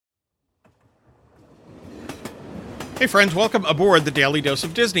Hey friends, welcome aboard the Daily Dose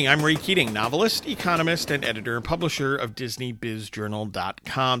of Disney. I'm Ray Keating, novelist, economist, and editor and publisher of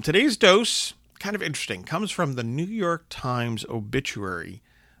DisneyBizJournal.com. Today's dose, kind of interesting, comes from the New York Times obituary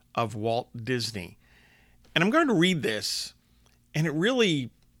of Walt Disney. And I'm going to read this, and it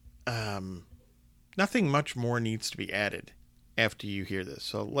really, nothing much more needs to be added after you hear this.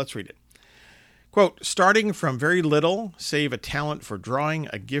 So let's read it. Quote, starting from very little, save a talent for drawing,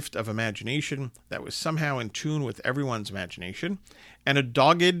 a gift of imagination that was somehow in tune with everyone's imagination, and a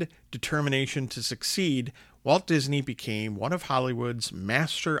dogged determination to succeed, Walt Disney became one of Hollywood's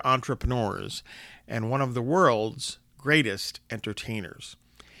master entrepreneurs and one of the world's greatest entertainers.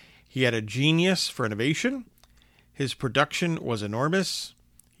 He had a genius for innovation. His production was enormous.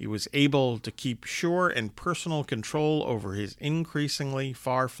 He was able to keep sure and personal control over his increasingly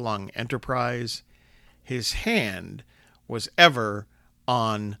far-flung enterprise. His hand was ever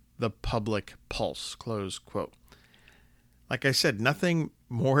on the public pulse, close quote. Like I said, nothing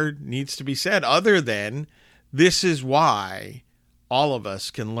more needs to be said other than this is why all of us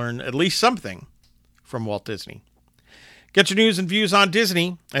can learn at least something from Walt Disney. Get your news and views on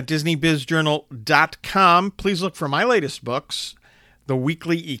Disney at DisneyBizJournal.com. Please look for my latest books, The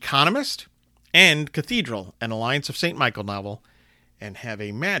Weekly Economist and Cathedral, an Alliance of St. Michael novel, and have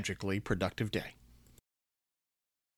a magically productive day.